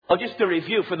Well, just to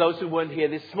review for those who weren't here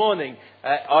this morning,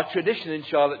 our tradition in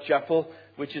Charlotte Chapel,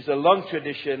 which is a long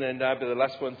tradition, and I'll be the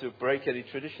last one to break any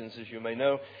traditions, as you may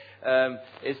know,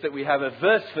 is that we have a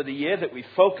verse for the year that we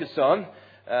focus on,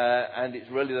 and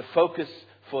it's really the focus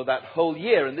for that whole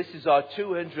year. And this is our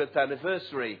 200th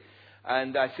anniversary,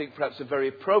 and I think perhaps a very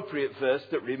appropriate verse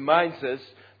that reminds us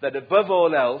that above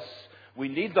all else, we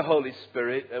need the Holy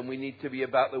Spirit, and we need to be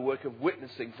about the work of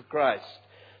witnessing for Christ.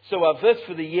 So our verse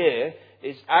for the year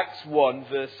is Acts 1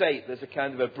 verse 8. There's a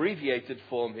kind of abbreviated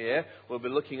form here. We'll be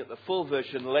looking at the full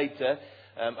version later.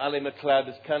 Ali MacLeod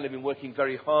has kind of been working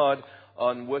very hard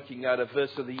on working out a verse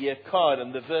of the year card.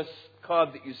 And the verse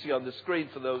card that you see on the screen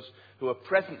for those who are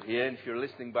present here, and if you're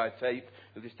listening by tape,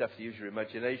 you'll just have to use your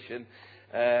imagination.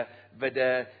 But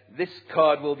this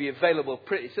card will be available.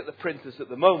 It's at the printers at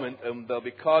the moment, and there'll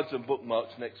be cards and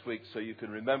bookmarks next week so you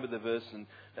can remember the verse and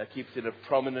keep it in a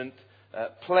prominent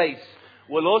place.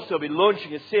 We'll also be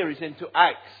launching a series into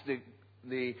Acts,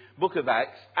 the book of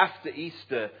Acts, after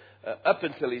Easter. Up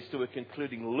until Easter, we're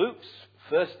concluding Luke's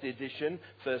first edition,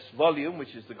 first volume,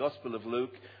 which is the Gospel of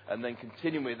Luke, and then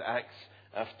continuing with Acts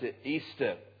after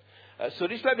Easter. So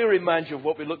just let me remind you of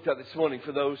what we looked at this morning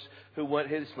for those who weren't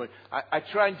here this morning. I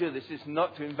try and do this. It's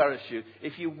not to embarrass you.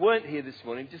 If you weren't here this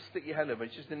morning, just stick your hand up.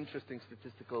 It's just an interesting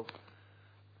statistical...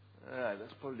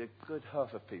 that's probably a good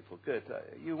half of people. Good.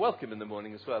 You're welcome in the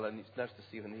morning as well, and it's nice to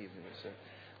see you in the evening.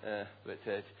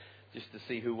 So, just to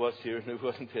see who was here and who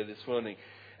wasn't here this morning.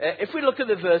 If we look at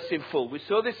the verse in full, we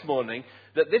saw this morning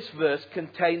that this verse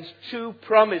contains two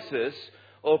promises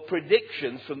or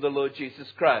predictions from the Lord Jesus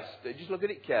Christ. Just look at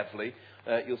it carefully.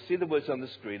 You'll see the words on the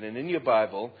screen and in your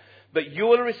Bible. But you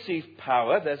will receive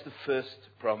power. There's the first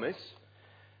promise.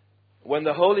 When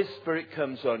the Holy Spirit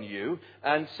comes on you.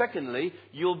 And secondly,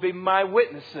 you'll be my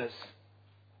witnesses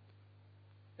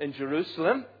in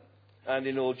Jerusalem and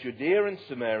in all Judea and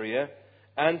Samaria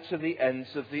and to the ends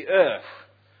of the earth.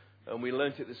 And we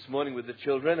learnt it this morning with the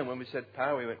children, and when we said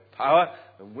power, we went power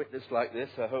and witness like this.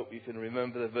 I hope you can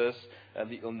remember the verse and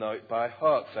that you'll know it by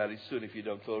heart fairly soon if you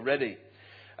don't already.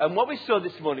 And what we saw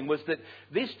this morning was that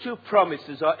these two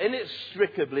promises are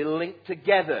inextricably linked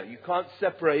together. You can't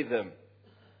separate them.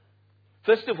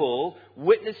 First of all,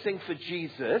 witnessing for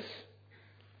Jesus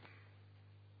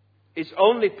is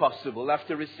only possible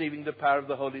after receiving the power of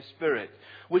the Holy Spirit,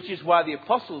 which is why the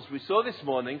apostles we saw this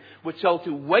morning were told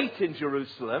to wait in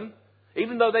Jerusalem,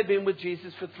 even though they'd been with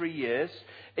Jesus for 3 years,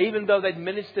 even though they'd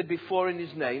ministered before in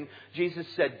his name. Jesus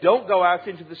said, don't go out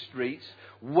into the streets,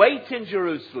 wait in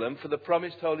Jerusalem for the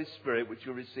promised Holy Spirit, which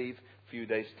you'll receive in a few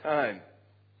days' time.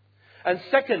 And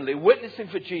secondly, witnessing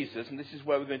for Jesus, and this is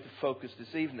where we're going to focus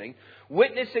this evening,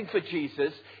 witnessing for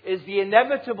Jesus is the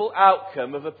inevitable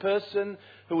outcome of a person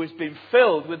who has been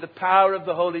filled with the power of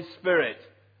the Holy Spirit.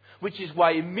 Which is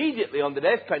why immediately on the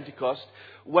day of Pentecost,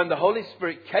 when the Holy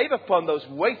Spirit came upon those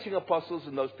waiting apostles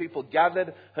and those people gathered,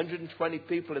 120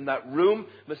 people in that room,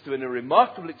 must have been a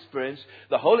remarkable experience.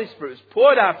 The Holy Spirit was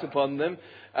poured out upon them,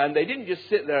 and they didn't just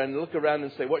sit there and look around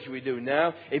and say, what should we do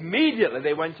now? Immediately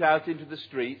they went out into the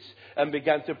streets and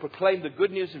began to proclaim the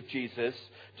good news of Jesus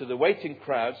to the waiting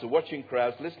crowds, the watching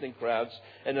crowds, listening crowds,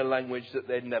 in a language that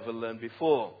they'd never learned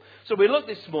before. So we looked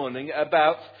this morning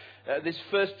about this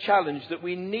first challenge, that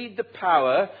we need the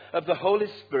power of the Holy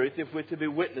Spirit if we're to be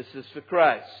witnesses for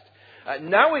Christ.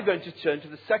 Now we're going to turn to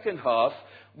the second half,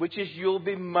 which is you'll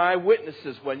be my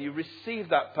witnesses when you receive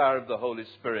that power of the Holy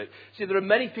Spirit. See, there are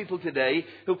many people today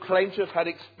who claim to have had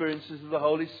experiences of the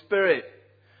Holy Spirit.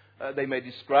 They may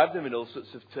describe them in all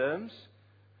sorts of terms.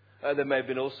 There may have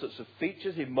been all sorts of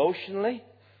features emotionally.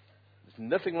 There's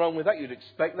nothing wrong with that. You'd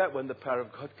expect that when the power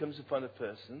of God comes upon a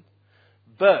person.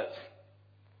 But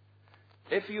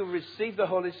if you receive the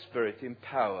Holy Spirit in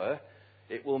power,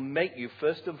 it will make you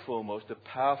first and foremost a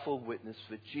powerful witness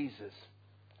for Jesus.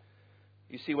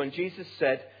 You see, when Jesus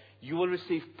said, you will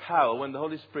receive power when the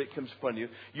Holy Spirit comes upon you,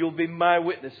 you'll be my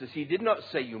witnesses. He did not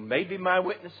say you may be my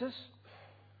witnesses,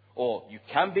 or you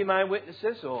can be my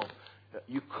witnesses, or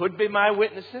you could be my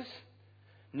witnesses.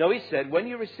 No, he said, when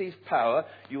you receive power,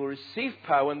 you will receive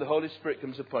power when the Holy Spirit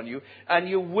comes upon you, and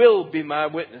you will be my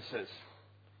witnesses.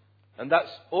 And that's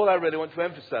all I really want to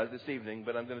emphasize this evening,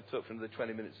 but I'm going to talk for another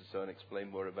 20 minutes or so and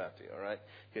explain more about it, all right?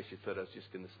 In case you thought I was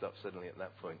just going to stop suddenly at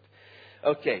that point.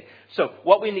 Okay, so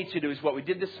what we need to do is what we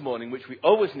did this morning, which we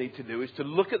always need to do, is to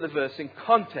look at the verse in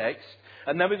context,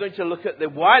 and then we're going to look at the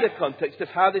wider context of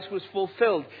how this was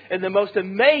fulfilled in the most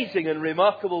amazing and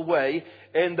remarkable way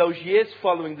in those years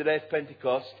following the day of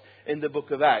Pentecost in the book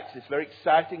of Acts. It's a very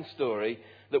exciting story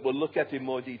that we'll look at in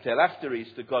more detail after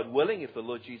Easter, God willing, if the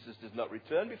Lord Jesus does not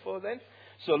return before then.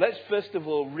 So let's first of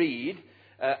all read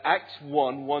Acts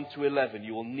 1, 1 to 11.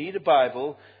 You will need a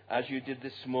Bible, as you did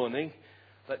this morning.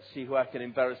 Let's see who I can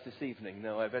embarrass this evening.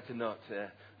 No, I better not.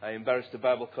 I embarrassed a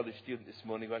Bible college student this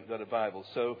morning who hadn't got a Bible.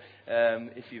 So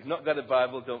if you've not got a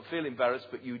Bible, don't feel embarrassed,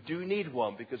 but you do need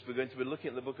one because we're going to be looking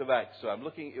at the book of Acts. So I'm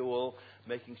looking at you all,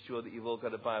 making sure that you've all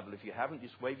got a Bible. If you haven't,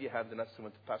 just wave your hand and ask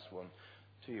someone to pass one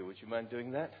to you. Would you mind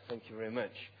doing that? Thank you very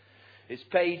much. It's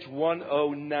page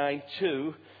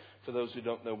 1092. For those who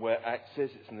don't know where Acts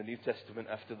is, it's in the New Testament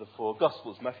after the four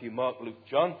Gospels. Matthew, Mark, Luke,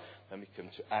 John. Then we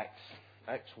come to Acts.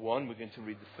 Acts 1, we're going to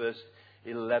read the first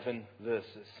 11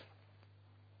 verses.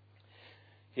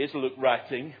 Here's Luke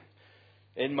writing.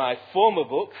 In my former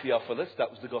book, Theophilus,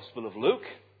 that was the Gospel of Luke,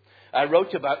 I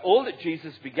wrote about all that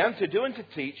Jesus began to do and to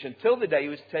teach until the day he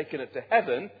was taken up to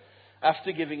heaven,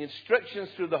 after giving instructions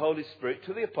through the Holy Spirit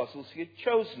to the apostles he had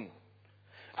chosen.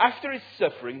 After his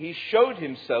suffering, he showed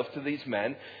himself to these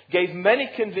men, gave many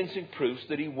convincing proofs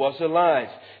that he was alive.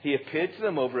 He appeared to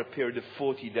them over a period of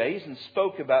 40 days and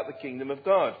spoke about the kingdom of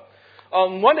God.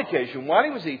 On one occasion, while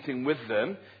he was eating with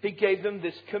them, he gave them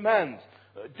this command.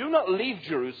 Do not leave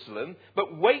Jerusalem,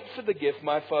 but wait for the gift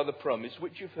my Father promised,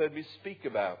 which you've heard me speak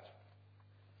about.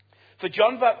 For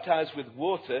John baptized with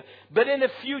water, but in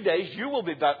a few days you will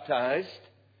be baptized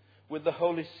with the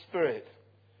Holy Spirit.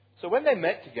 So when they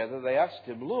met together, they asked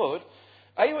him, Lord,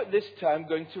 are you at this time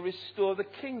going to restore the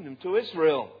kingdom to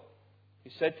Israel? He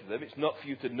said to them, it's not for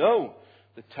you to know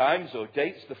the times or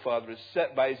dates the Father has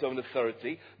set by his own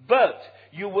authority, but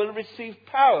you will receive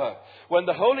power when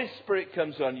the Holy Spirit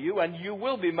comes on you, and you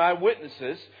will be my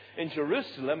witnesses in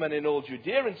Jerusalem and in all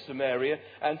Judea and Samaria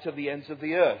and to the ends of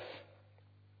the earth.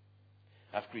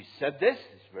 After he said this,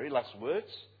 his very last words,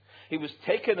 he was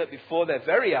taken up before their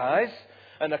very eyes,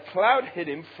 and a cloud hid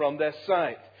him from their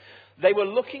sight. They were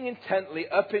looking intently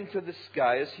up into the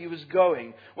sky as he was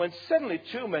going, when suddenly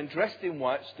two men dressed in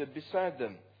white stood beside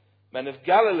them. Men of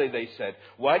Galilee, they said,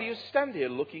 why do you stand here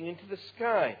looking into the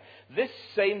sky? This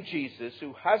same Jesus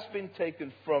who has been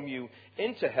taken from you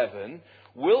into heaven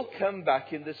will come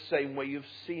back in the same way you've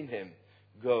seen him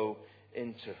go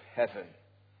into heaven.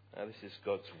 Now this is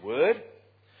God's word.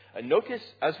 And notice,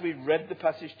 as we read the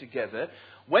passage together,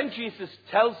 when Jesus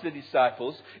tells the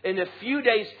disciples, in a few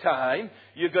days' time,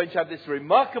 you're going to have this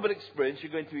remarkable experience,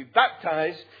 you're going to be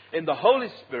baptized in the Holy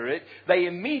Spirit, they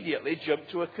immediately jump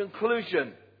to a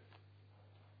conclusion.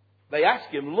 They ask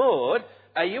him, Lord,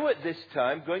 are you at this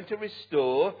time going to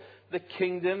restore the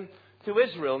kingdom to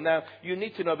Israel? Now, you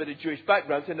need to know a bit of Jewish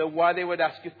background to know why they would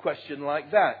ask a question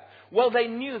like that. Well, they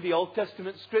knew the Old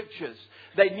Testament scriptures.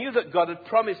 They knew that God had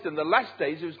promised in the last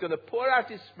days he was going to pour out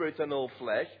his Spirit on all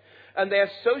flesh. And they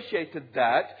associated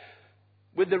that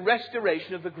with the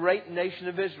restoration of the great nation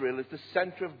of Israel as the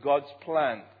center of God's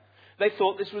plan. They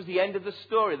thought this was the end of the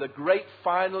story, the great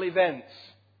final events.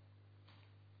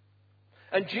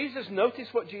 And Jesus, notice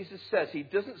what Jesus says. He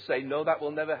doesn't say, no, that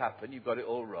will never happen. You've got it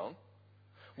all wrong.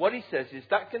 What he says is,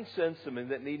 that concerns something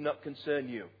that need not concern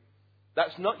you.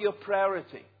 That's not your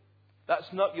priority. That's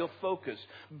not your focus.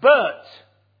 But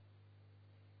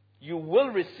you will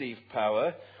receive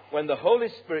power when the Holy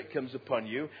Spirit comes upon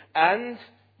you, and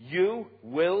you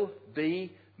will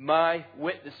be my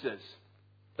witnesses.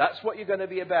 That's what you're going to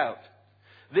be about.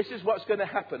 This is what's going to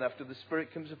happen after the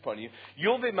Spirit comes upon you.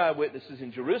 You'll be my witnesses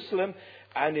in Jerusalem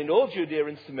and in all Judea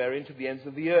and Samaria and to the ends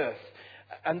of the earth.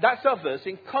 And that's our verse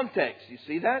in context. You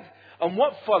see that? And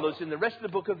what follows in the rest of the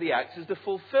book of the Acts is the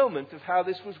fulfillment of how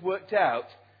this was worked out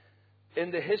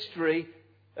in the history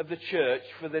of the church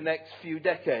for the next few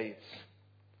decades.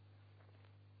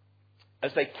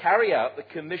 As they carry out the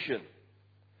commission.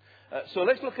 So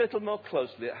let's look a little more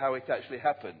closely at how it actually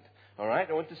happened. All right?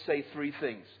 I want to say three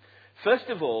things. First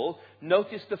of all,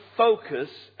 notice the focus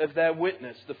of their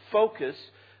witness. The focus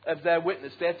of their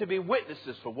witness. They had to be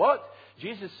witnesses for what?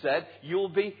 Jesus said, you'll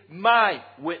be my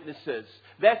witnesses.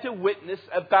 They're to witness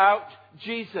about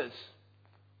Jesus.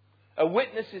 A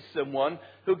witness is someone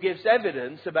who gives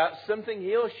evidence about something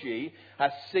he or she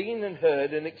has seen and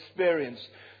heard and experienced.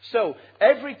 So,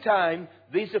 every time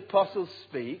these apostles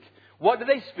speak, what do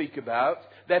they speak about?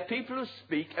 They're people who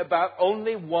speak about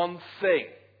only one thing.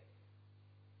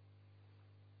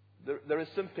 There are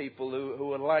some people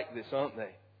who are like this, aren't they?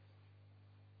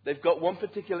 They've got one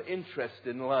particular interest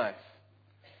in life.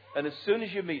 And as soon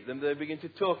as you meet them, they begin to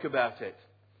talk about it.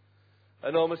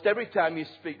 And almost every time you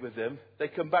speak with them, they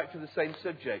come back to the same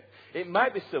subject. It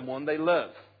might be someone they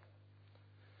love.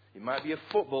 It might be a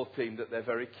football team that they're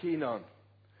very keen on.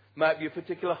 It might be a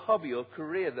particular hobby or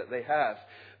career that they have.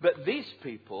 But these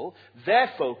people,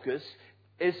 their focus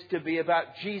is to be about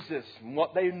Jesus and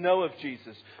what they know of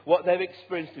Jesus, what they've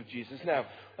experienced of Jesus. Now,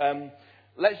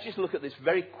 let's just look at this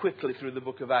very quickly through the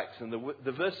book of Acts. And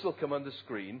the verse will come on the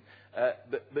screen.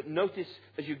 But notice,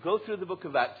 as you go through the book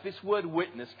of Acts, this word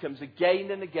witness comes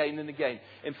again and again and again.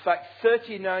 In fact,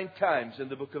 39 times in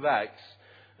the book of Acts,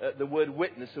 the word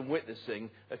witness and witnessing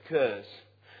occurs.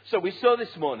 So we saw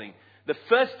this morning, the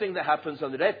first thing that happens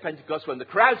on the day of Pentecost, when the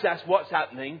crowds ask what's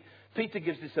happening, Peter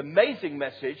gives this amazing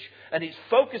message, and it's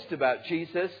focused about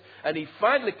Jesus, and he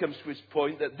finally comes to his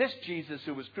point that this Jesus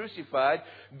who was crucified,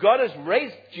 God has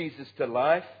raised Jesus to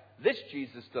life, this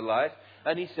Jesus to life,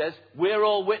 and he says, we're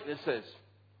all witnesses.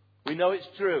 We know it's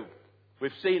true.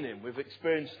 We've seen him. We've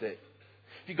experienced it.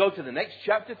 If you go to the next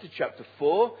chapter, to chapter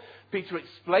 4, Peter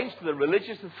explains to the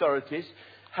religious authorities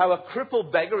how a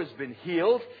crippled beggar has been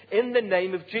healed in the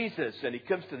name of Jesus. And he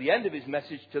comes to the end of his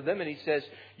message to them and he says,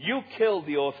 you killed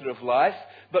the author of life,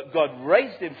 but God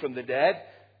raised him from the dead.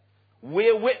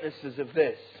 We're witnesses of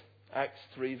this. Acts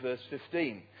 3 verse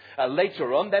 15.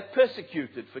 Later on, they're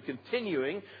persecuted for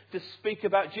continuing to speak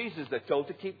about Jesus. They're told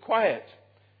to keep quiet.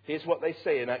 Here's what they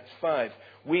say in Acts 5.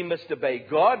 We must obey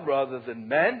God rather than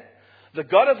men. The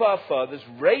God of our fathers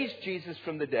raised Jesus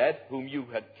from the dead, whom you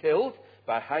had killed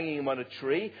by hanging him on a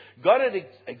tree. God had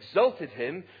exalted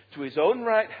him to his own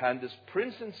right hand as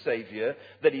Prince and Saviour,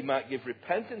 that he might give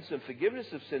repentance and forgiveness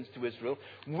of sins to Israel.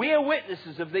 We are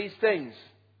witnesses of these things.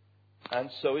 And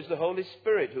so is the Holy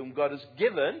Spirit, whom God has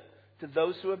given to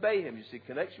those who obey him. You see,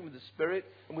 connection with the Spirit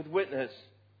and with witness.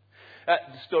 The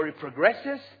story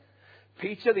progresses.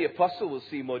 Peter, the apostle, we'll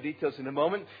see more details in a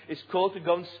moment, is called to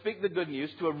go and speak the good news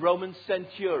to a Roman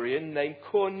centurion named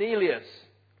Cornelius.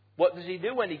 What does he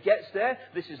do when he gets there?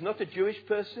 This is not a Jewish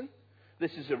person.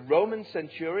 This is a Roman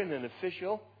centurion, an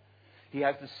official. He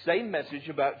has the same message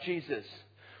about Jesus.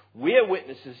 We are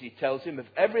witnesses, he tells him, of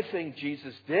everything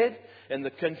Jesus did in the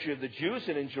country of the Jews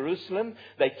and in Jerusalem.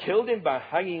 They killed him by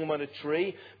hanging him on a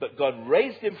tree, but God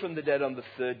raised him from the dead on the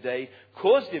third day,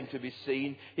 caused him to be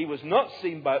seen. He was not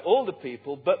seen by all the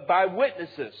people, but by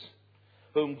witnesses,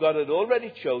 whom God had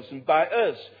already chosen, by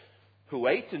us, who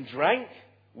ate and drank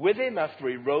with him after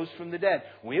he rose from the dead.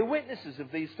 We are witnesses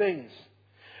of these things.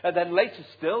 And then later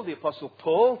still, the Apostle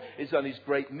Paul is on his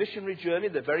great missionary journey,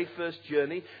 the very first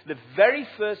journey, the very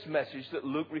first message that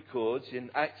Luke records in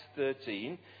Acts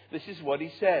 13. This is what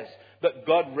he says. But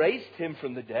God raised him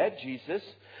from the dead, Jesus,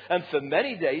 and for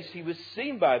many days he was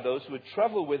seen by those who had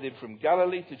traveled with him from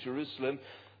Galilee to Jerusalem.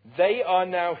 They are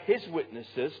now his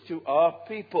witnesses to our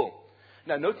people.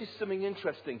 Now notice something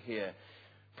interesting here.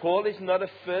 Paul is not a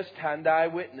first-hand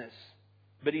eyewitness,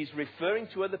 but he's referring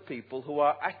to other people who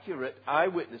are accurate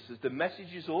eyewitnesses. The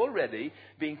message is already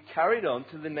being carried on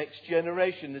to the next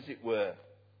generation, as it were.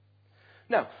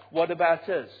 Now, what about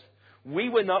us? We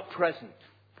were not present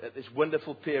at this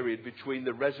wonderful period between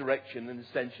the resurrection and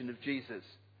ascension of Jesus.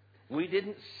 We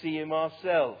didn't see him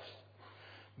ourselves.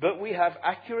 But we have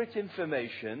accurate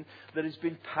information that has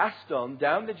been passed on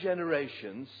down the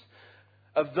generations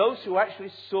of those who actually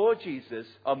saw Jesus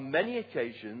on many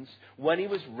occasions when he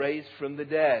was raised from the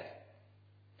dead.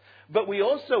 But we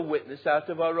also witness out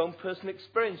of our own personal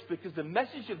experience, because the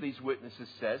message of these witnesses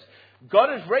says, God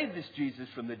has raised this Jesus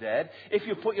from the dead. If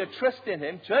you put your trust in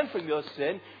him, turn from your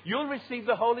sin, you'll receive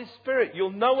the Holy Spirit.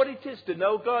 You'll know what it is to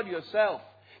know God yourself.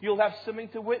 You'll have something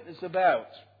to witness about.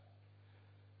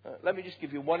 Let me just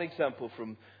give you one example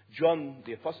from John,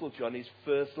 the Apostle John, his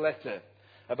first letter,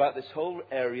 about this whole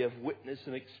area of witness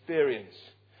and experience.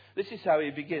 This is how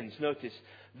he begins. Notice,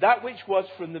 that which was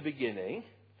from the beginning,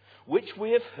 which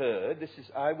we have heard, this is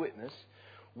eyewitness,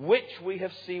 which we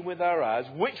have seen with our eyes,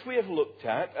 which we have looked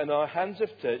at and our hands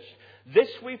have touched, this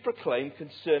we proclaim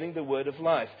concerning the word of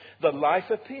life. The life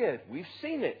appeared. We've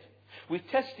seen it. We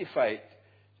testify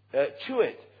to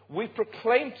it. We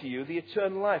proclaim to you the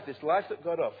eternal life, this life that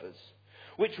God offers,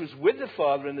 which was with the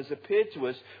Father and has appeared to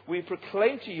us. We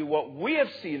proclaim to you what we have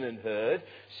seen and heard,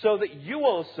 so that you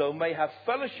also may have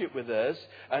fellowship with us,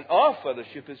 and our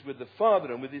fellowship is with the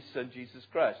Father and with his Son, Jesus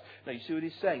Christ. Now, you see what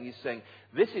he's saying? He's saying,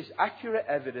 this is accurate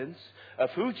evidence of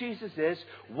who Jesus is,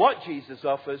 what Jesus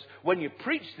offers. When you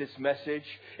preach this message,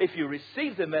 if you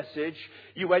receive the message,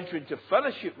 you enter into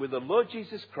fellowship with the Lord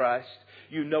Jesus Christ.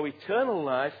 You know eternal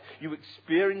life. You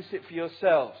experience it for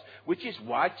yourselves. Which is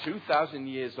why 2,000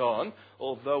 years on,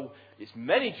 although it's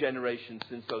many generations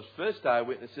since those first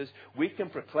eyewitnesses, we can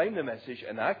proclaim the message.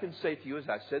 And I can say to you, as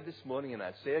I said this morning, and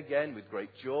I say again with great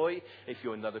joy, if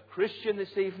you're not a Christian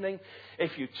this evening,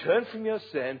 if you turn from your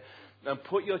sin and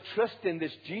put your trust in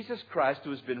this Jesus Christ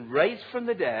who has been raised from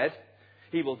the dead,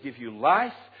 he will give you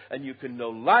life, and you can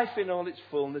know life in all its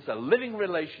fullness, a living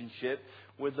relationship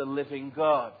with the living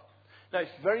God. Now,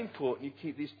 it's very important you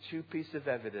keep these two pieces of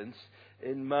evidence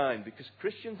in mind, because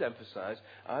Christians emphasize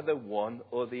either one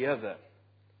or the other.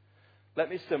 Let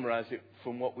me summarize it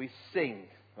from what we sing,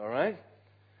 all right?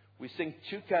 We sing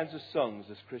two kinds of songs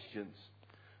as Christians.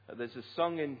 There's a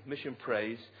song in Mission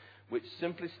Praise which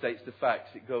simply states the facts.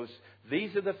 It goes,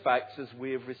 these are the facts as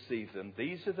we have received them.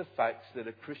 These are the facts that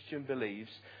a Christian believes.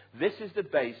 This is the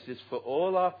basis for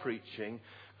all our preaching.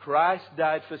 Christ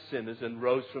died for sinners and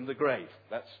rose from the grave.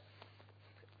 That's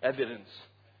evidence.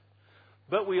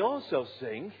 But we also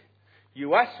sing,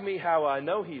 you ask me how I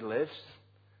know he lives.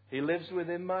 He lives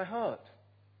within my heart.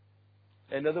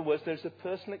 In other words, there's a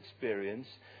personal experience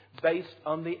based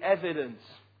on the evidence.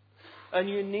 And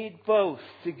you need both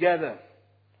together.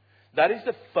 That is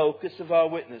the focus of our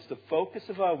witness. The focus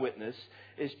of our witness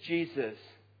is Jesus.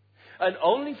 And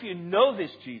only if you know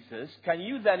this Jesus can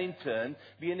you then in turn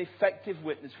be an effective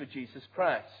witness for Jesus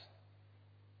Christ.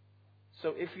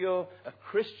 So if you're a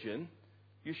Christian,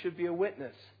 you should be a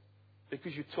witness.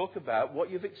 Because you talk about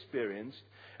what you've experienced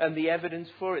and the evidence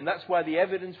for it. And that's why the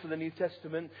evidence for the New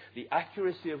Testament, the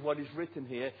accuracy of what is written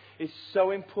here, is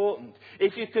so important.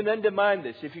 If you can undermine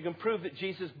this, if you can prove that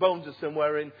Jesus' bones are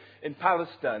somewhere in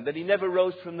Palestine, that he never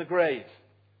rose from the grave,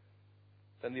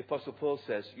 then the Apostle Paul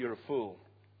says, you're a fool.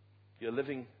 You're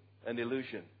living an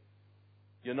illusion.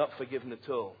 You're not forgiven at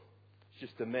all.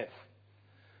 It's just a myth.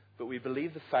 But we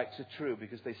believe the facts are true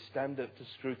because they stand up to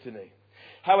scrutiny.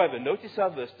 However, notice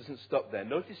our verse doesn't stop there.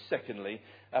 Notice, secondly,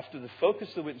 after the focus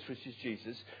of the witness, which is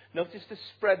Jesus, notice the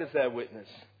spread of their witness.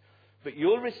 But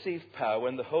you'll receive power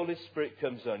when the Holy Spirit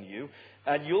comes on you,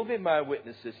 and you'll be my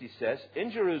witnesses, he says,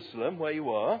 in Jerusalem, where you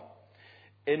are,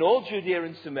 in all Judea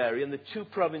and Samaria, and the two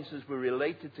provinces were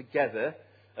related together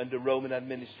under Roman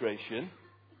administration,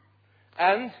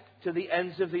 and to the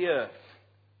ends of the earth.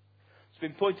 It's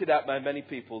been pointed out by many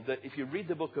people that if you read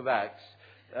the book of Acts,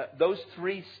 those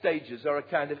three stages are a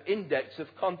kind of index of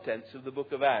contents of the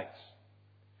book of Acts.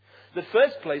 The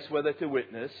first place where they're to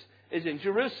witness is in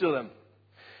Jerusalem.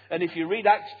 And if you read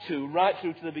Acts 2 right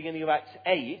through to the beginning of Acts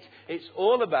 8, it's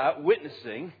all about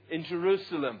witnessing in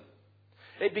Jerusalem.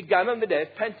 It began on the day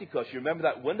of Pentecost. You remember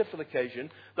that wonderful occasion?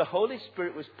 The Holy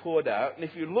Spirit was poured out. And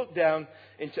if you look down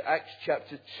into Acts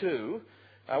chapter 2,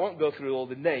 I won't go through all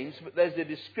the names, but there's a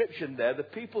description there. The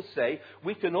people say,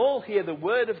 we can all hear the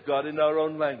word of God in our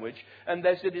own language. And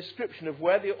there's a description of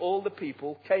where all the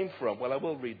people came from. Well, I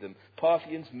will read them.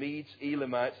 Parthians, Medes,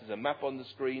 Elamites. There's a map on the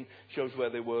screen, shows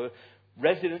where they were.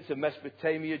 Residents of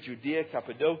Mesopotamia, Judea,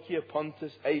 Cappadocia,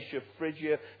 Pontus, Asia,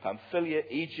 Phrygia, Pamphylia,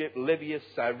 Egypt, Libya,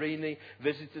 Cyrene.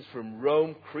 Visitors from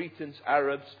Rome, Cretans,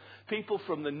 Arabs. People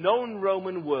from the known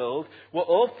Roman world were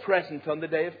all present on the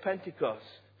day of Pentecost.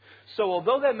 So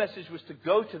although their message was to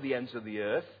go to the ends of the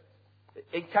earth,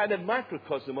 in kind of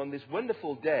microcosm on this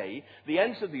wonderful day, the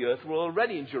ends of the earth were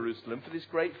already in Jerusalem for this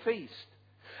great feast.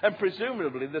 And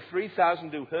presumably the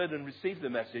 3,000 who heard and received the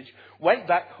message went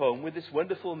back home with this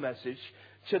wonderful message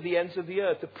to the ends of the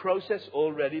earth. The process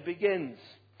already begins.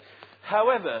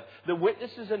 However, the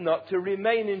witnesses are not to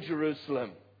remain in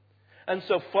Jerusalem. And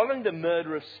so following the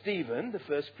murder of Stephen, the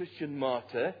first Christian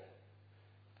martyr,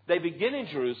 they begin in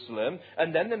Jerusalem,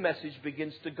 and then the message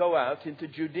begins to go out into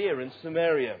Judea and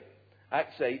Samaria.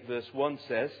 Acts 8 verse 1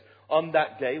 says, on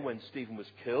that day when Stephen was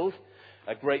killed,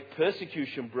 a great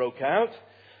persecution broke out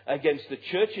against the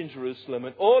church in Jerusalem,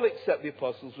 and all except the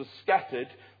apostles were scattered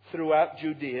throughout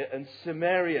Judea and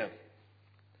Samaria.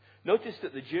 Notice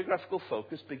that the geographical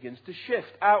focus begins to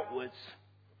shift outwards,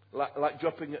 like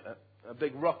dropping a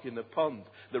big rock in a pond.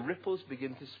 The ripples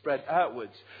begin to spread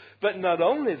outwards. But not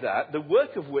only that, the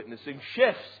work of witnessing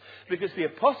shifts. Because the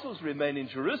apostles remain in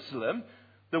Jerusalem,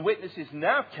 the witness is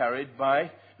now carried by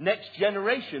next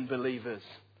generation believers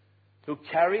who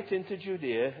carry it into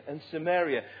Judea and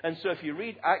Samaria. And so if you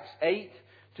read Acts 8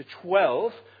 to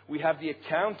 12, we have the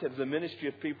account of the ministry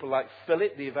of people like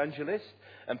Philip the evangelist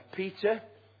and Peter,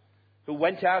 who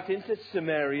went out into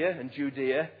Samaria and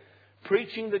Judea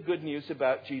preaching the good news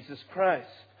about Jesus Christ.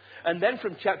 And then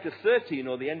from chapter 13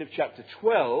 or the end of chapter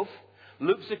 12,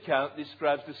 Luke's account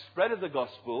describes the spread of the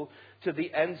gospel to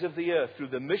the ends of the earth through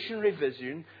the missionary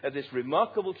vision of this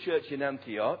remarkable church in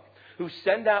Antioch, who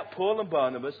send out Paul and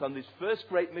Barnabas on this first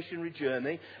great missionary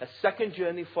journey. A second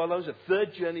journey follows, a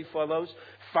third journey follows.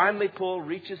 Finally, Paul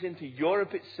reaches into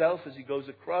Europe itself as he goes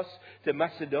across to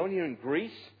Macedonia and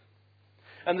Greece.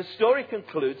 And the story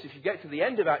concludes, if you get to the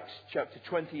end of Acts chapter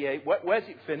 28, where's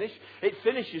it finish? It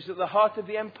finishes at the heart of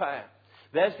the empire.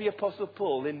 There's the Apostle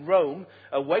Paul in Rome,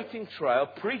 awaiting trial,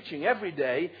 preaching every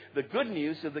day the good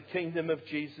news of the kingdom of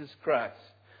Jesus Christ.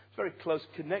 It's a very close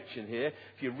connection here.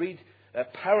 If you read a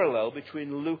parallel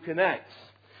between Luke and Acts.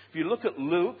 If you look at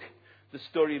Luke, The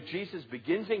story of Jesus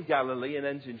begins in Galilee and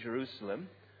ends in Jerusalem.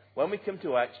 When we come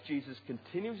to Acts, Jesus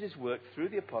continues his work through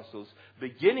the apostles,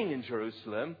 beginning in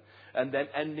Jerusalem and then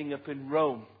ending up in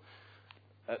Rome,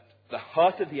 at the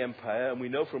heart of the empire. And we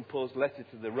know from Paul's letter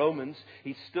to the Romans,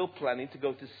 he's still planning to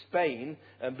go to Spain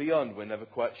and beyond. We're never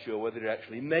quite sure whether he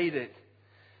actually made it.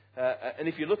 And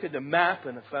if you look at the map,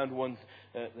 and I found one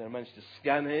that I managed to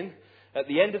scan in, at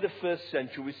the end of the first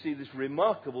century, we see this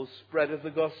remarkable spread of the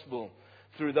gospel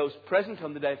through those present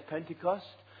on the day of Pentecost,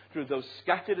 through those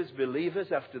scattered as believers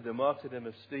after the martyrdom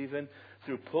of Stephen,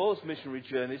 through Paul's missionary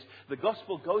journeys. The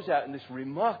gospel goes out in this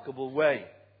remarkable way.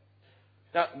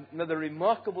 Now the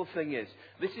remarkable thing is,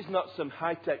 this is not some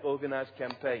high-tech organized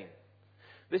campaign.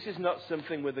 This is not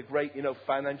something with a great,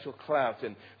 financial clout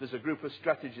and there's a group of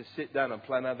strategists sit down and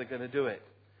plan how they're going to do it.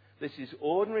 This is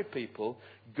ordinary people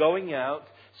going out,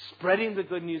 spreading the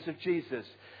good news of Jesus.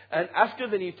 And after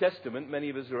the New Testament, many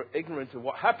of us are ignorant of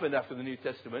what happened after the New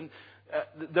Testament,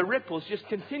 the ripples just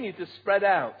continue to spread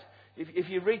out. If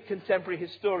you read contemporary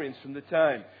historians from the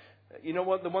time, you know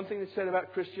what, the one thing they said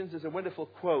about Christians, there's a wonderful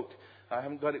quote. I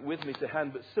haven't got it with me to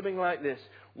hand, but something like this.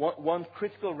 One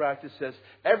critical writer says,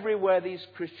 everywhere these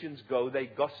Christians go, they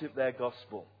gossip their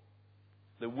gospel.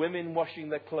 The women washing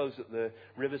their clothes at the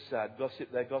riverside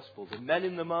gossip their gospel. The men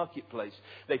in the marketplace,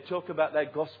 they talk about their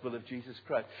gospel of Jesus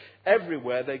Christ.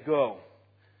 Everywhere they go.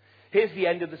 Here's the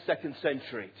end of the 2nd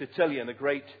century. Tertullian, a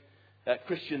great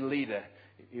Christian leader,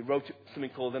 he wrote something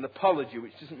called an apology,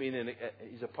 which doesn't mean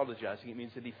he's apologizing. It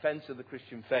means a defense of the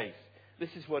Christian faith.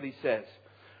 This is what he says.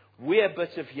 We are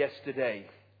but of yesterday.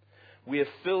 We have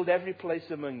filled every place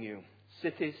among you.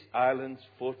 Cities, islands,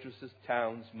 fortresses,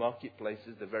 towns,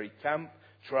 marketplaces, the very camp,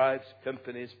 tribes,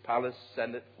 companies, palace,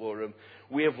 senate, forum.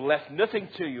 We have left nothing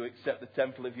to you except the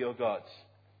temple of your gods.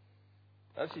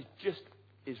 This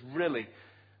is really,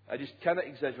 I just cannot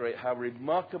exaggerate how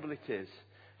remarkable it is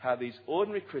how these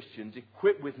ordinary Christians,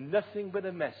 equipped with nothing but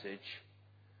a message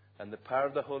and the power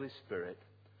of the Holy Spirit,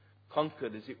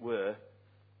 conquered, as it were,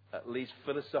 at least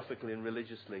philosophically and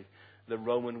religiously, the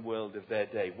Roman world of their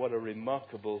day. What a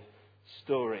remarkable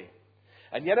story.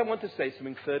 And yet I want to say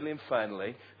something thirdly and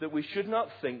finally, that we should not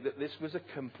think that this was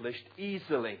accomplished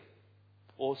easily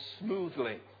or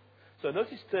smoothly. So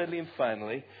notice thirdly and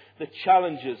finally, the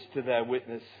challenges to their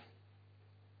witness.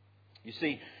 You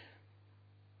see,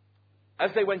 as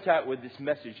they went out with this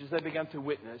message, as they began to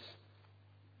witness,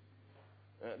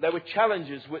 there were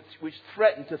challenges which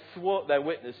threatened to thwart their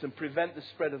witness and prevent the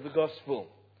spread of the gospel.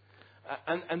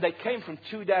 And they came from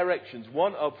two directions,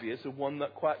 one obvious and one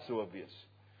not quite so obvious.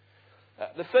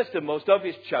 The first and most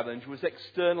obvious challenge was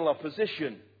external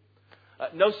opposition.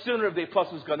 No sooner have the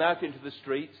apostles gone out into the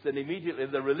streets than immediately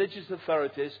the religious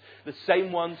authorities, the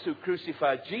same ones who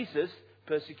crucified Jesus,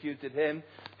 persecuted him,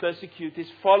 persecute his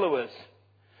followers.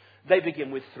 They begin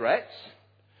with threats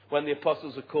when the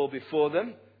apostles are called before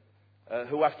them,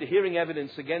 who after hearing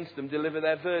evidence against them deliver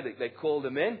their verdict. They call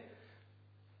them in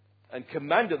and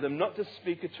commanded them not to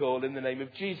speak at all in the name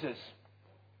of Jesus.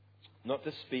 Not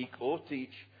to speak or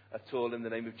teach at all in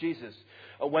the name of Jesus.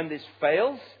 And when this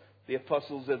fails, the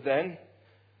apostles are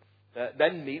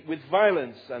then meet with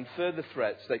violence and further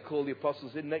threats. They call the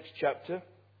apostles in next chapter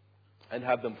and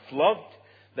have them flogged.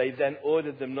 They then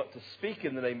ordered them not to speak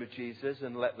in the name of Jesus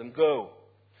and let them go.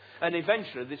 And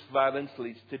eventually this violence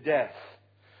leads to death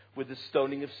with the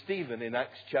stoning of Stephen in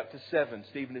Acts chapter 7.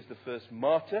 Stephen is the first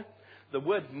martyr. The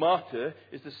word martyr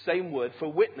is the same word for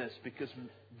witness because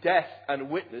death and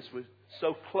witness were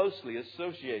so closely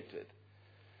associated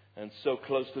and so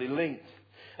closely linked.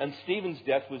 And Stephen's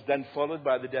death was then followed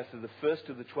by the death of the first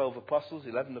of the 12 apostles,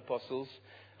 11 apostles.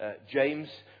 James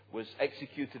was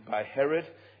executed by Herod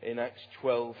in Acts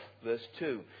 12 verse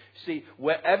 2. See,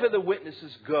 wherever the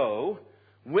witnesses go,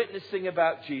 witnessing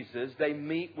about Jesus, they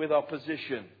meet with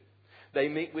opposition. They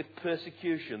meet with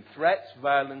persecution, threats,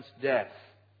 violence, death.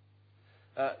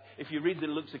 If you read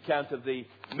Luke's account of the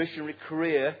missionary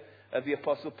career of the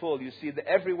Apostle Paul, you see that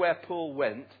everywhere Paul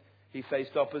went, he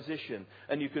faced opposition.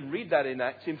 And you can read that in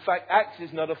Acts. In fact, Acts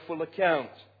is not a full account.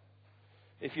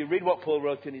 If you read what Paul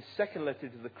wrote in his second letter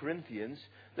to the Corinthians,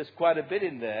 there's quite a bit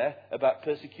in there about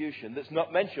persecution that's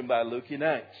not mentioned by Luke in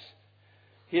Acts.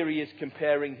 Here he is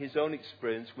comparing his own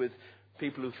experience with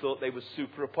people who thought they were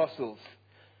super apostles.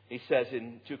 He says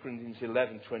in 2 Corinthians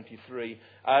 11:23,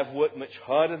 I have worked much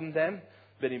harder than them,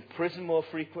 been in prison more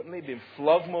frequently, been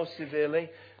flogged more severely,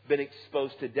 been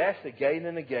exposed to death again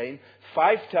and again.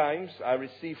 5 times I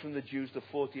received from the Jews the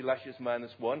 40 lashes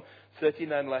minus 1,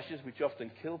 39 lashes, which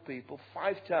often kill people.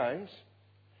 5 times.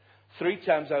 3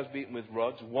 times I was beaten with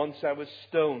rods. Once I was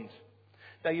stoned.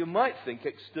 Now you might think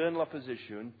external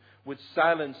opposition would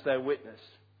silence their witness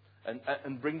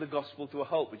and bring the gospel to a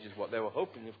halt, which is what they were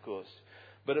hoping, of course.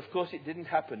 But of course it didn't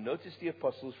happen. Notice the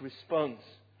apostles' response.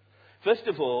 First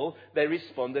of all, they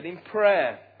responded in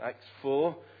prayer. Acts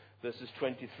 4, verses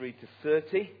 23 to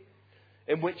 30,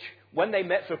 in which when they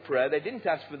met for prayer, they didn't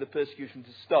ask for the persecution to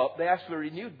stop. They asked for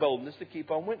renewed boldness to keep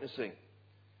on witnessing.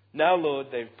 Now, Lord,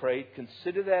 they've prayed,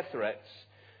 consider their threats.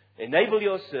 Enable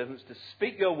your servants to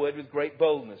speak your word with great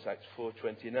boldness. Acts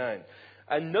 4:29.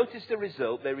 And notice the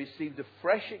result. They received a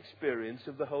fresh experience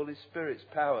of the Holy Spirit's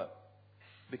power,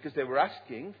 because they were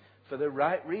asking for the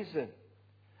right reason.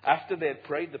 After they had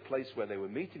prayed, the place where they were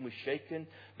meeting was shaken.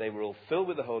 They were all filled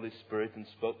with the Holy Spirit and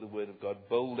spoke the word of God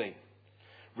boldly.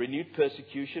 Renewed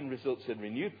persecution results in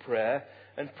renewed prayer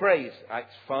and praise.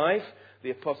 Acts 5, the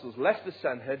apostles left the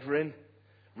Sanhedrin,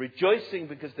 rejoicing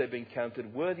because they'd been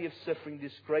counted worthy of suffering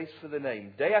disgrace for the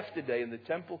name. Day after day in the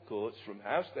temple courts, from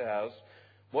house to house,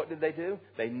 what did they do?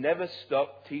 They never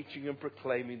stopped teaching and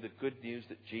proclaiming the good news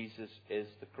that Jesus is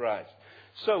the Christ.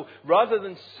 So, rather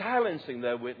than silencing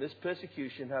their witness,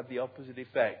 persecution had the opposite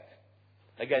effect.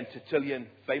 Again, Tertullian,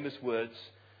 famous words.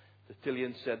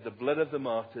 Tertullian said, the blood of the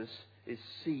martyrs is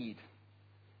seed.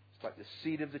 It's like the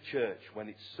seed of the church. When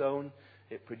it's sown,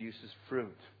 it produces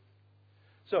fruit.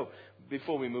 So,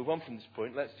 before we move on from this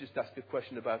point, let's just ask a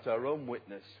question about our own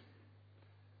witness.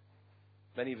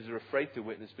 Many of us are afraid to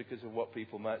witness because of what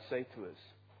people might say to us.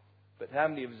 But how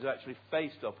many of us have actually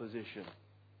faced opposition?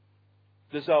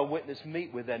 Does our witness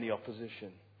meet with any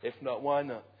opposition? If not, why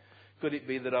not? Could it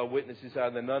be that our witness is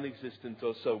either non-existent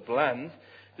or so bland,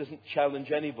 doesn't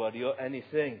challenge anybody or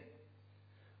anything?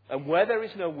 And where there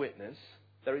is no witness,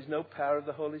 there is no power of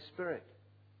the Holy Spirit.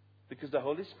 Because the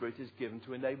Holy Spirit is given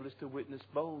to enable us to witness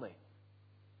boldly.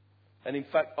 And in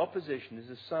fact, opposition is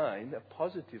a sign, a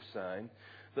positive sign,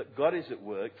 that God is at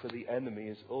work, for the enemy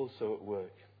is also at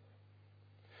work.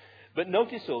 But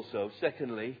notice also,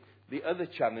 secondly, the other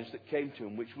challenge that came to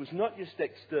him, which was not just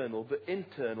external, but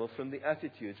internal from the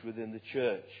attitudes within the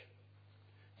church.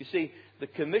 You see, the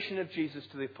commission of Jesus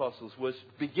to the apostles was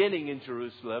beginning in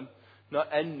Jerusalem, not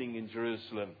ending in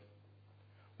Jerusalem.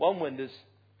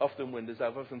 Often wonders,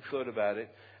 I've often thought about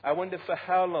it, I wonder for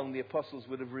how long the apostles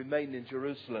would have remained in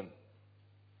Jerusalem,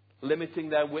 limiting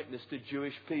their witness to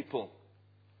Jewish people,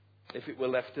 if it were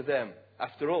left to them.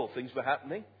 After all, things were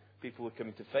happening. People were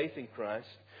coming to faith in Christ.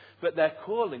 But their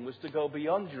calling was to go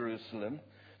beyond Jerusalem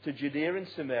to Judea and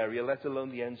Samaria, let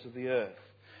alone the ends of the earth.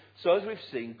 So as we've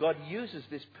seen, God uses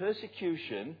this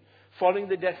persecution following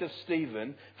the death of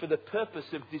Stephen for the purpose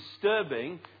of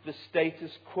disturbing the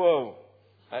status quo.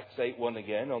 Acts 8:1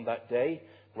 again, on that day,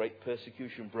 great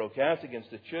persecution broke out against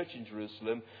the church in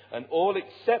Jerusalem, and all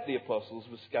except the apostles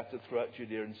were scattered throughout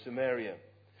Judea and Samaria.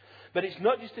 But it's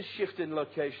not just a shift in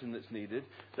location that's needed.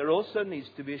 There also needs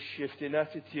to be a shift in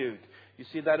attitude. You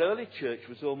see, that early church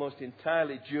was almost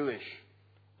entirely Jewish,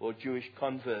 or Jewish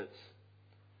converts.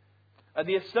 And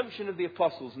the assumption of the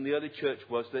apostles and the early church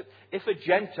was that if a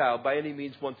Gentile by any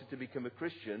means wanted to become a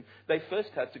Christian, they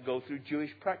first had to go through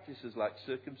Jewish practices like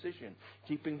circumcision,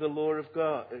 keeping the law of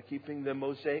God, keeping the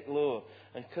Mosaic law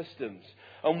and customs.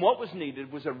 And what was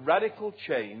needed was a radical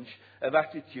change of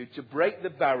attitude to break the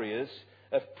barriers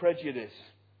of prejudice.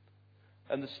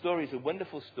 And the story is a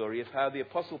wonderful story of how the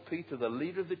Apostle Peter, the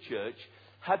leader of the church,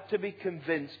 had to be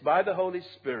convinced by the Holy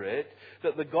Spirit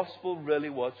that the gospel really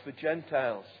was for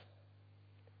Gentiles.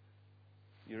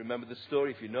 You remember the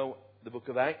story, if you know the book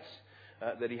of Acts,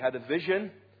 that he had a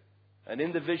vision. And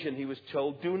in the vision he was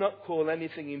told, do not call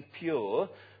anything impure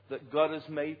that God has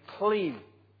made clean.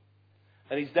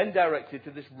 And he's then directed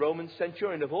to this Roman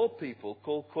centurion of all people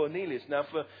called Cornelius. Now,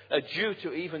 for a Jew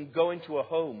to even go into a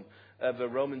home of a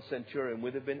Roman centurion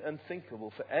would have been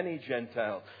unthinkable for any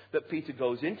Gentile. But Peter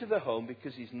goes into the home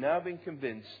because he's now been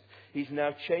convinced. He's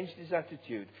now changed his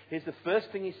attitude. Here's the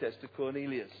first thing he says to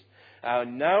Cornelius. I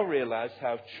now realize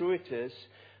how true it is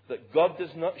that God does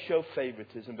not show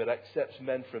favoritism, but accepts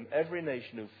men from every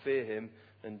nation who fear him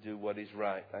and do what is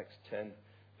right. Acts 10.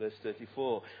 Verse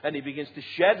 34. And he begins to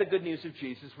share the good news of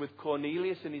Jesus with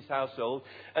Cornelius and his household.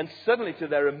 And suddenly, to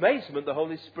their amazement, the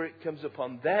Holy Spirit comes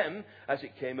upon them as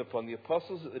it came upon the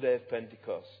apostles at the day of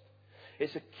Pentecost.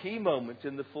 It's a key moment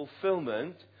in the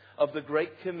fulfillment of the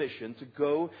Great Commission to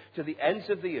go to the ends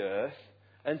of the earth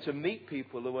and to meet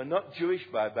people who are not Jewish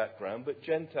by background, but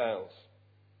Gentiles.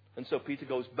 And so Peter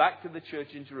goes back to the church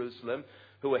in Jerusalem,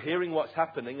 who are hearing what's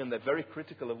happening, and they're very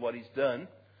critical of what he's done.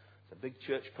 It's a big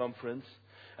church conference.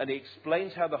 And he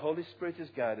explains how the Holy Spirit has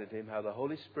guided him, how the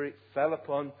Holy Spirit fell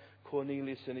upon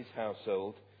Cornelius and his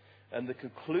household. And the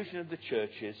conclusion of the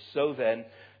church is, so then,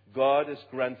 God has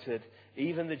granted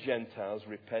even the Gentiles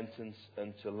repentance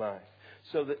unto life.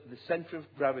 So that the center of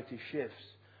gravity shifts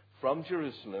from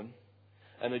Jerusalem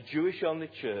and a Jewish-only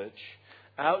church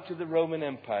out to the Roman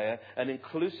Empire, an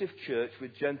inclusive church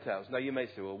with Gentiles. Now you may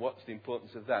say, well, what's the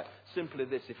importance of that? Simply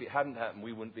this: if it hadn't happened,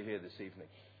 we wouldn't be here this evening.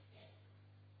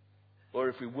 Or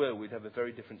if we were, we'd have a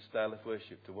very different style of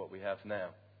worship to what we have now.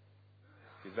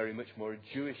 It'd be very much more a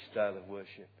Jewish style of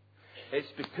worship. It's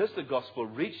because the gospel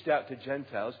reached out to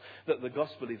Gentiles that the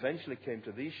gospel eventually came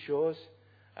to these shores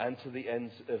and to the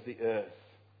ends of the earth.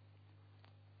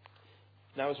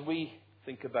 Now, as we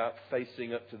think about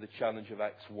facing up to the challenge of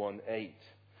Acts 1:8,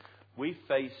 we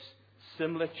face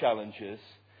similar challenges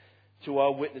to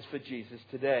our witness for Jesus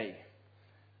today.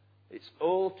 It's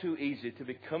all too easy to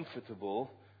be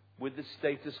comfortable with the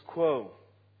status quo,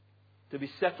 to be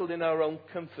settled in our own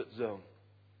comfort zone,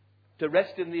 to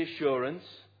rest in the assurance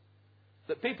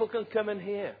that people can come and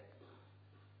hear.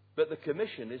 But the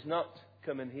commission is not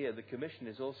come and hear. The commission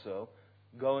is also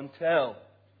go and tell.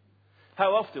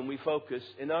 How often we focus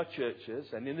in our churches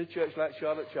and in a church like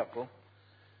Charlotte Chapel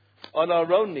on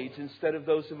our own needs instead of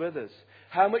those of others.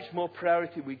 How much more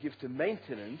priority we give to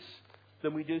maintenance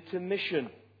than we do to mission.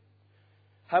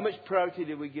 How much priority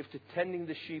do we give to tending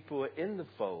the sheep who are in the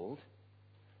fold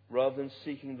rather than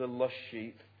seeking the lost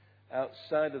sheep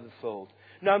outside of the fold?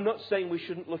 Now, I'm not saying we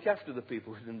shouldn't look after the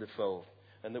people within the fold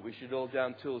and that we should all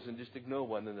down tools and just ignore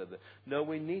one another. No,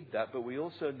 we need that, but we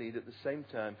also need at the same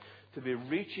time to be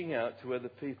reaching out to other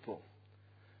people.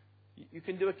 You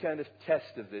can do a kind of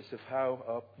test of this,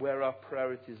 of where our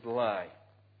priorities lie.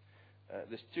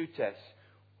 There's two tests.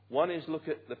 One is look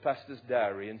at the pastor's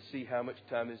diary and see how much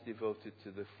time is devoted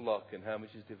to the flock and how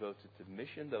much is devoted to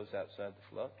mission, those outside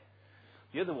the flock.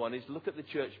 The other one is look at the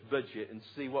church budget and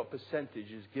see what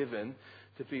percentage is given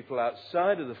to people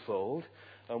outside of the fold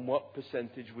and what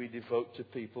percentage we devote to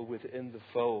people within the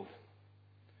fold.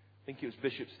 I think it was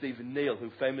Bishop Stephen Neal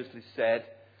who famously said,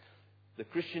 the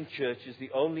Christian church is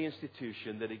the only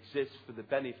institution that exists for the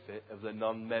benefit of the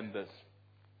non-members.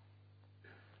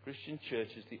 The Christian church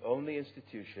is the only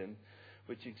institution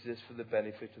which exists for the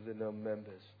benefit of the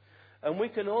non-members. And we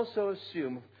can also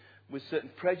assume, with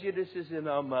certain prejudices in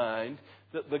our mind,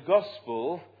 that the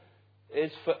gospel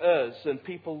is for us and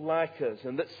people like us,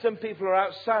 and that some people are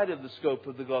outside of the scope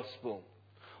of the gospel.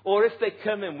 Or if they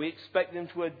come in, we expect them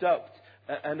to adopt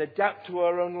and adapt to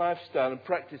our own lifestyle and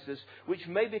practices, which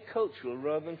may be cultural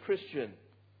rather than Christian.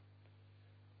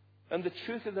 And the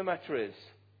truth of the matter is,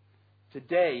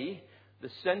 today, the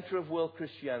centre of world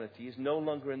Christianity is no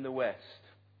longer in the West.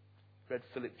 I read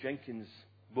Philip Jenkins'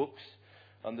 books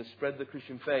on the spread of the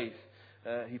Christian faith.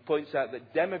 He points out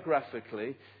that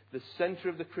demographically, the centre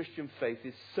of the Christian faith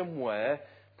is somewhere,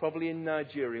 probably in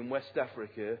Nigeria, in West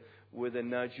Africa, with a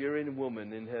Nigerian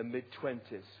woman in her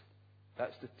mid-20s.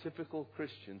 That's the typical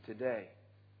Christian today.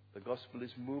 The gospel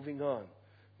is moving on,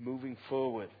 moving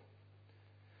forward.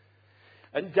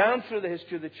 And down through the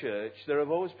history of the church, there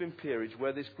have always been periods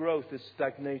where this growth has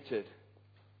stagnated,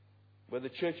 where the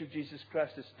Church of Jesus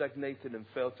Christ has stagnated and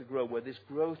failed to grow, where this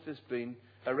growth has been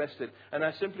arrested. And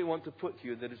I simply want to put to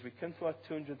you that as we come to our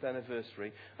 200th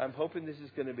anniversary, I'm hoping this is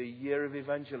going to be a year of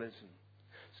evangelism.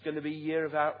 It's going to be a year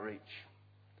of outreach,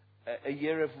 a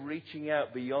year of reaching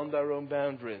out beyond our own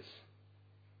boundaries.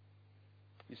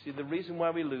 You see, the reason why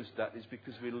we lose that is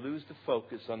because we lose the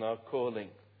focus on our calling.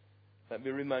 Let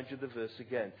me remind you of the verse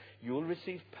again. You'll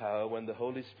receive power when the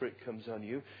Holy Spirit comes on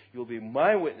you. You'll be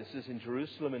my witnesses in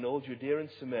Jerusalem and all Judea and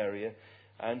Samaria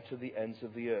and to the ends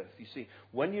of the earth. You see,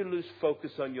 when you lose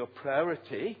focus on your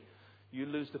priority, you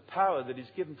lose the power that is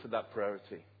given for that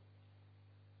priority.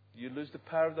 You lose the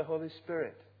power of the Holy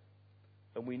Spirit.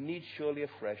 And we need surely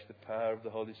afresh the power of the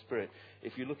Holy Spirit.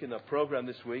 If you look in our program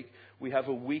this week, we have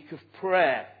a week of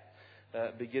prayer.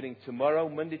 Beginning tomorrow,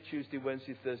 Monday, Tuesday,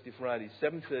 Wednesday, Thursday, Friday,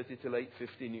 7:30 till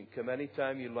 8:15. You can come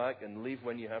anytime you like and leave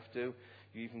when you have to.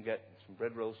 You even get some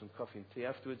bread rolls and coffee and tea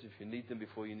afterwards if you need them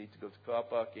before you need to go to car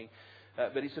parking.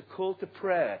 But it's a call to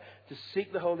prayer, to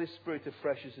seek the Holy Spirit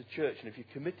afresh as a church. And if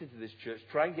you're committed to this church,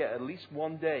 try and get at least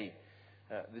one day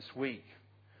this week.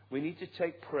 We need to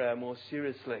take prayer more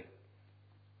seriously.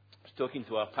 I was talking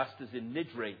to our pastors in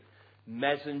Nidri,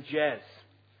 Mez and Jez.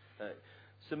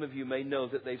 Some of you may know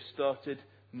that they've started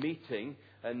meeting.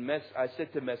 And Mez, I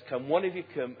said to Mez, can one of you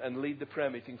come and lead the prayer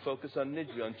meeting, focus on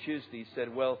Nidri on Tuesday? He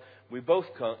said, well, we both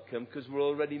can't come because we're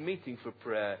already meeting for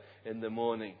prayer in the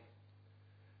morning.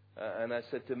 And I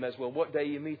said to Mez, well, what day are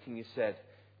you meeting? He said,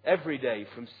 every day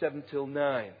from 7 till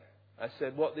 9. I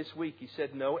said, what, this week? He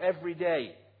said, no, every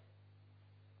day.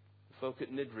 The folk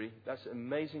at Nidri, that's an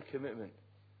amazing commitment.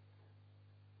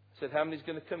 I said, how many's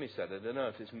going to come? He said, I don't know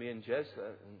if it's me and Jez.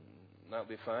 that'll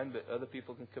be fine, but other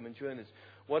people can come and join us.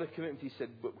 What a commitment. He said,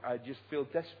 but I just feel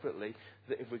desperately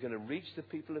that if we're going to reach the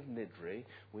people of Niddrie,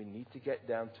 we need to get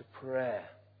down to prayer.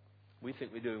 We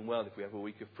think we're doing well if we have a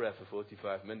week of prayer for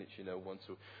 45 minutes,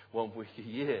 one week a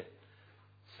year.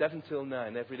 7 till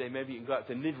 9 every day. Maybe you can go out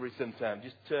to Niddrie sometime.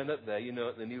 Just turn up there,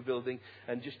 at the new building,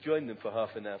 and just join them for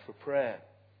half an hour for prayer.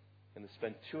 And they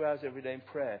spend 2 hours every day in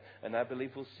prayer. And I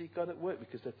believe we'll see God at work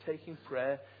because they're taking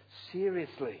prayer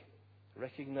seriously,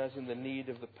 recognizing the need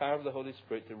of the power of the Holy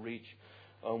Spirit to reach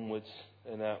onwards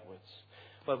and outwards.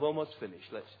 Well, I've almost finished.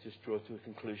 Let's just draw to a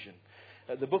conclusion.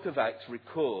 The book of Acts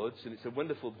records, and it's a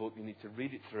wonderful book, you need to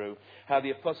read it through, how the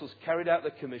apostles carried out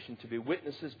the commission to be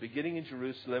witnesses beginning in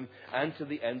Jerusalem and to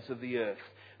the ends of the earth.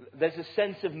 There's a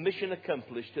sense of mission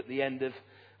accomplished at the end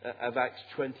of Acts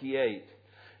 28.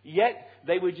 Yet,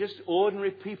 they were just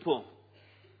ordinary people.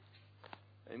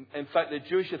 In fact, the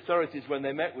Jewish authorities, when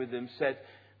they met with them, said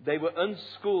they were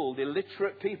unschooled,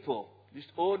 illiterate people,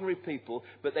 just ordinary people,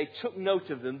 but they took note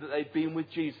of them that they'd been with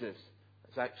Jesus.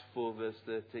 That's Acts 4, verse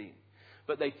 13.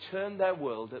 But they turned their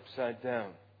world upside down.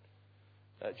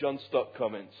 John Stott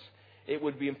comments, it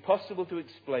would be impossible to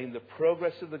explain the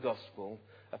progress of the gospel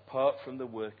apart from the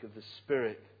work of the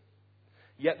Spirit.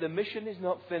 Yet the mission is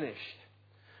not finished.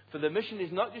 For the mission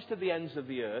is not just to the ends of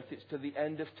the earth, it's to the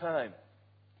end of time,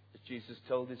 as Jesus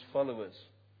told his followers.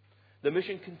 The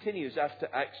mission continues after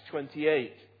Acts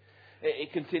 28.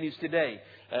 It continues today.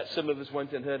 Some of us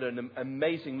went and heard an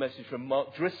amazing message from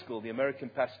Mark Driscoll, the American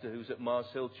pastor who's at Mars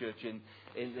Hill Church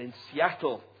in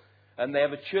Seattle. And they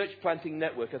have a church planting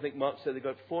network. I think Mark said they've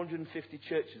got 450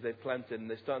 churches they've planted, and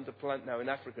they're starting to plant now in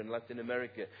Africa and Latin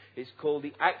America. It's called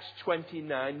the Acts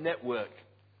 29 Network.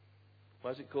 Why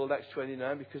is it called Acts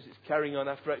 29? Because it's carrying on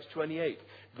after Acts 28.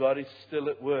 God is still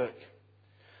at work.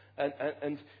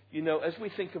 And as we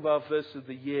think of our verse of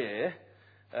the year,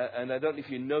 and I don't know if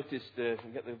you noticed, if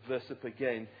we get the verse up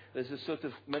again, there's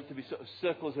meant to be sort of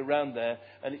circles around there,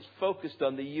 and it's focused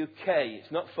on the UK.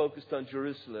 It's not focused on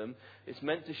Jerusalem. It's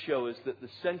meant to show us that the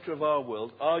centre of our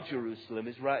world, our Jerusalem,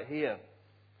 is right here.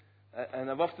 And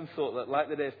I've often thought that, like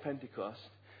the day of Pentecost,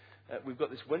 we've got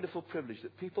this wonderful privilege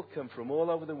that people come from all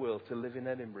over the world to live in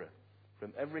Edinburgh,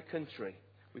 from every country.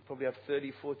 We probably have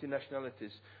 30, 40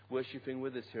 nationalities worshipping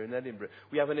with us here in Edinburgh.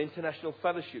 We have an international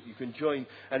fellowship you can join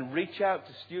and reach out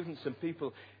to students and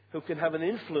people who can have an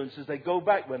influence as they go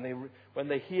back when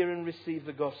they hear and receive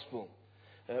the gospel.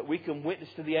 We can witness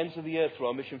to the ends of the earth through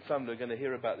our mission family. We're going to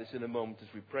hear about this in a moment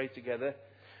as we pray together.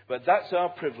 But that's our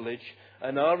privilege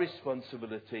and our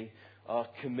responsibility, our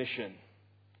commission.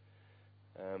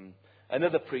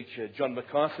 Another preacher, John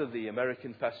MacArthur, the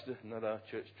American pastor, not our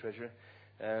church treasurer,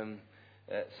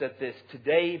 said this: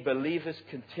 today, believers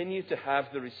continue to have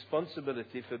the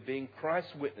responsibility for being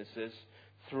Christ's witnesses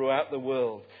throughout the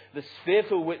world. The sphere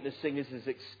for witnessing is as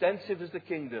extensive as the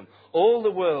kingdom. All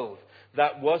the world,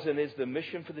 that was and is the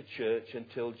mission for the church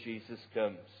until Jesus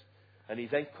comes. And he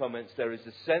then comments, there is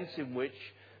a sense in which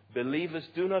believers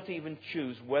do not even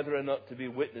choose whether or not to be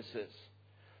witnesses.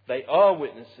 They are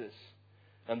witnesses.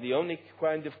 And the only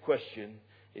kind of question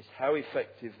is how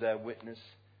effective their witness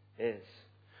is.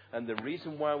 And the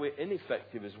reason why we're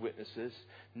ineffective as witnesses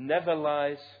never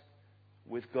lies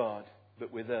with God,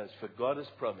 but with us. For God has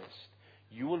promised,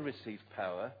 you will receive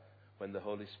power when the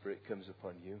Holy Spirit comes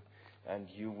upon you, and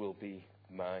you will be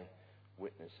my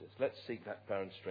witnesses. Let's seek that power and strength.